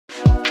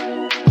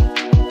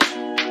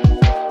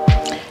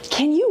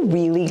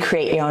really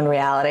create your own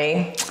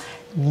reality?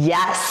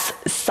 Yes,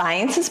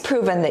 science has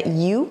proven that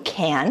you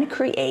can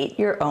create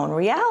your own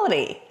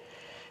reality.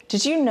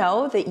 Did you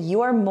know that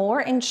you are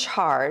more in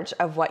charge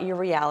of what your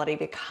reality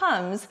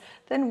becomes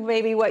than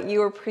maybe what you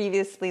were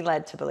previously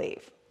led to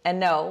believe? And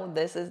no,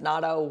 this is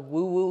not a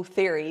woo-woo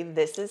theory.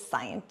 This is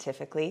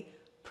scientifically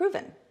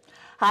proven.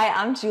 Hi,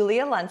 I'm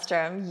Julia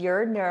Lundstrom,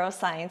 your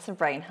neuroscience and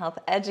brain health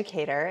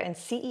educator and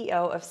CEO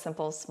of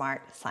Simple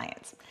Smart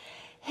Science.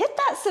 Hit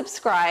that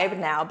subscribe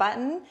now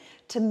button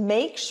to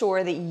make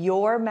sure that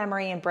your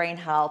memory and brain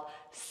health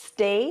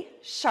stay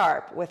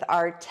sharp with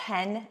our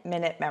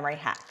 10-minute memory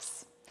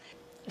hacks.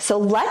 So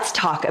let's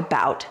talk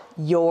about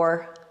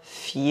your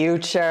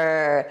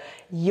future.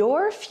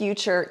 Your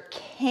future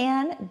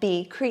can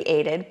be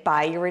created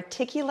by your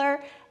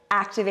Reticular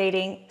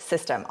Activating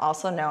System,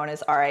 also known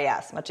as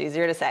RAS, much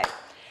easier to say.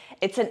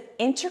 It's an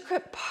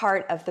intricate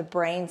part of the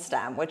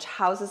brainstem, which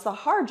houses the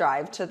hard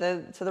drive to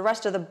the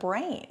rest of the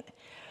brain.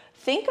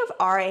 Think of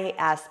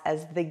RAS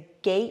as the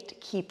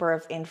gatekeeper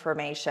of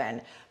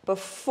information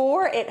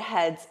before it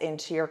heads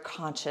into your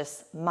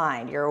conscious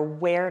mind, your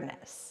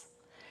awareness.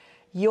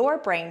 Your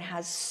brain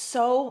has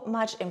so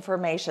much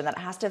information that it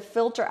has to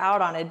filter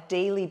out on a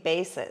daily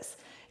basis.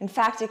 In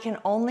fact, it can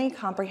only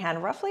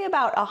comprehend roughly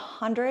about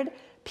 100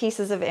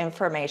 pieces of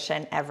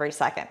information every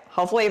second.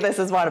 Hopefully this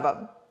is one of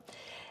them.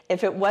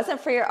 If it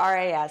wasn't for your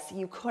RAS,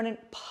 you couldn't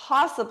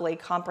possibly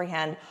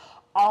comprehend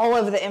all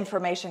of the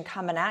information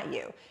coming at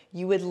you.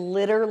 You would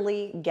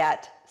literally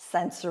get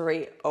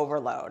sensory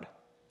overload.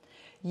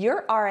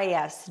 Your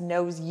RAS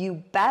knows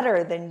you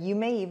better than you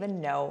may even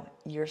know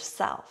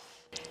yourself.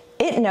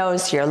 It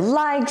knows your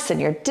likes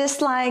and your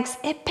dislikes.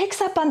 It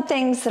picks up on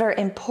things that are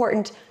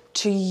important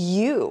to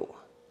you.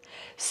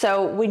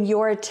 So when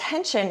your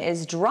attention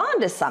is drawn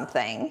to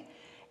something,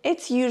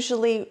 it's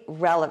usually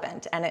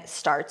relevant and it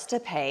starts to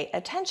pay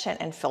attention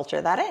and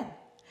filter that in.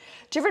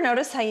 Do you ever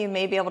notice how you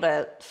may be able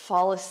to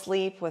fall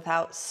asleep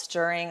without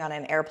stirring on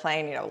an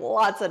airplane? You know,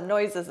 lots of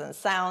noises and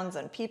sounds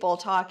and people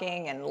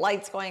talking and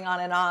lights going on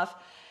and off.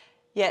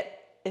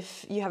 Yet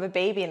if you have a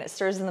baby and it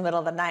stirs in the middle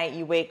of the night,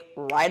 you wake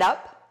right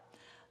up.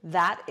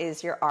 That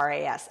is your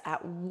RAS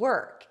at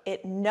work.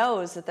 It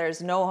knows that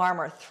there's no harm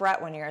or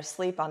threat when you're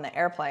asleep on the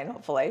airplane,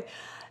 hopefully.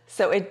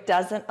 So it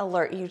doesn't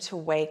alert you to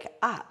wake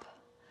up,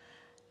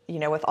 you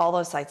know, with all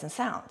those sights and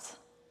sounds.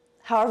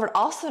 However, it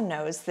also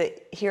knows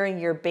that hearing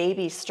your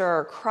baby stir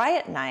or cry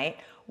at night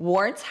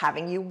warrants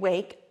having you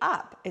wake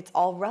up. It's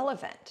all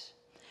relevant.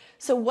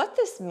 So what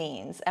this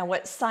means and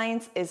what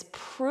science is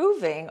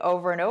proving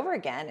over and over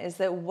again is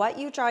that what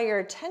you draw your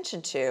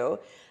attention to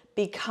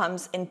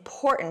becomes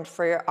important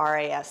for your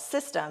RAS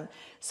system,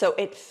 so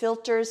it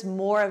filters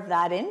more of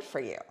that in for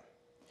you.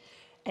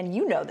 And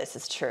you know this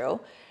is true.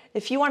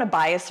 If you want to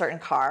buy a certain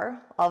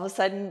car, all of a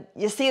sudden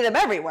you see them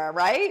everywhere,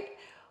 right?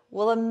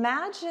 Well,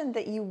 imagine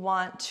that you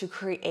want to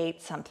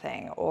create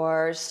something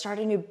or start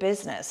a new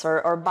business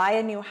or buy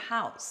a new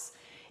house.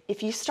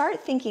 If you start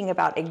thinking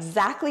about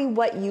exactly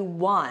what you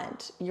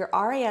want, your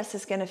RAS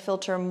is going to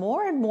filter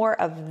more and more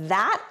of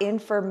that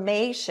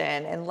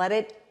information and let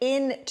it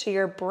into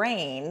your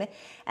brain,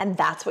 and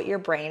that's what your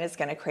brain is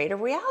going to create a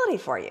reality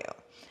for you.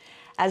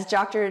 As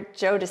Dr.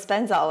 Joe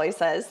Dispenza always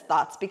says,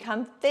 thoughts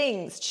become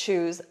things,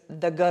 choose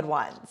the good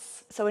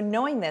ones. So in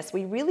knowing this,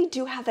 we really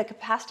do have the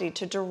capacity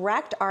to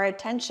direct our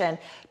attention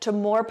to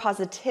more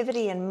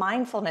positivity and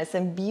mindfulness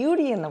and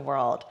beauty in the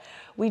world.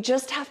 We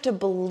just have to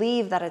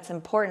believe that it's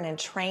important and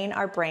train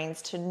our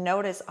brains to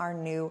notice our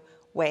new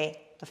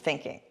way of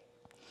thinking.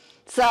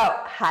 So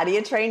how do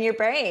you train your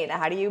brain?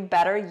 How do you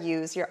better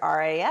use your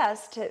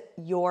RAS to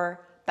your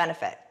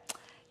benefit?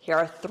 Here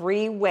are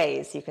 3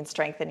 ways you can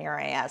strengthen your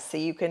RAS so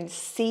you can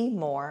see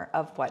more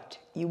of what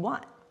you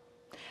want.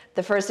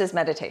 The first is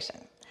meditation.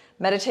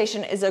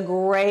 Meditation is a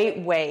great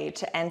way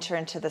to enter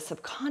into the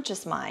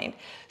subconscious mind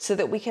so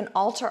that we can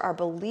alter our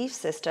belief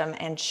system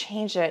and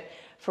change it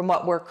from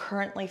what we're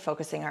currently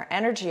focusing our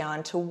energy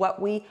on to what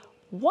we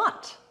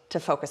want to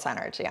focus our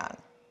energy on.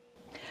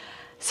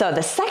 So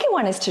the second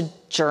one is to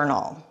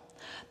journal.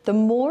 The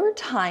more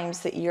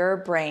times that your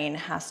brain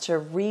has to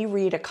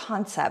reread a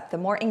concept, the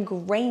more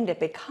ingrained it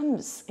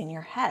becomes in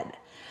your head.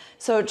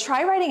 So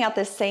try writing out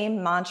the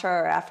same mantra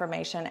or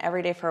affirmation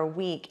every day for a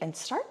week and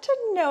start to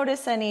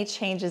notice any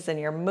changes in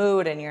your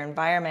mood and your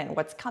environment and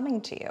what's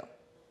coming to you.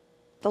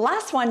 The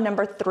last one,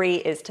 number 3,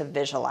 is to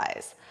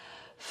visualize.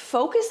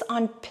 Focus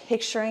on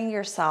picturing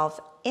yourself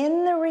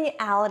in the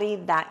reality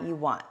that you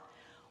want.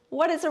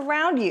 What is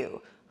around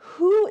you?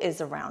 Who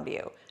is around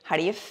you? How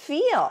do you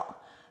feel?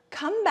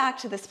 Come back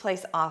to this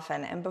place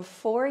often, and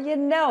before you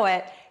know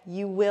it,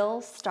 you will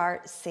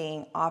start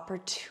seeing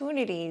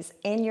opportunities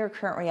in your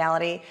current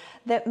reality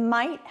that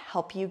might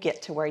help you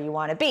get to where you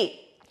want to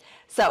be.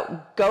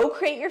 So go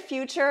create your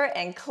future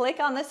and click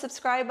on the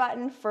subscribe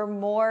button for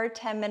more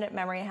 10-minute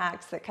memory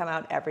hacks that come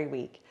out every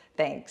week.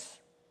 Thanks.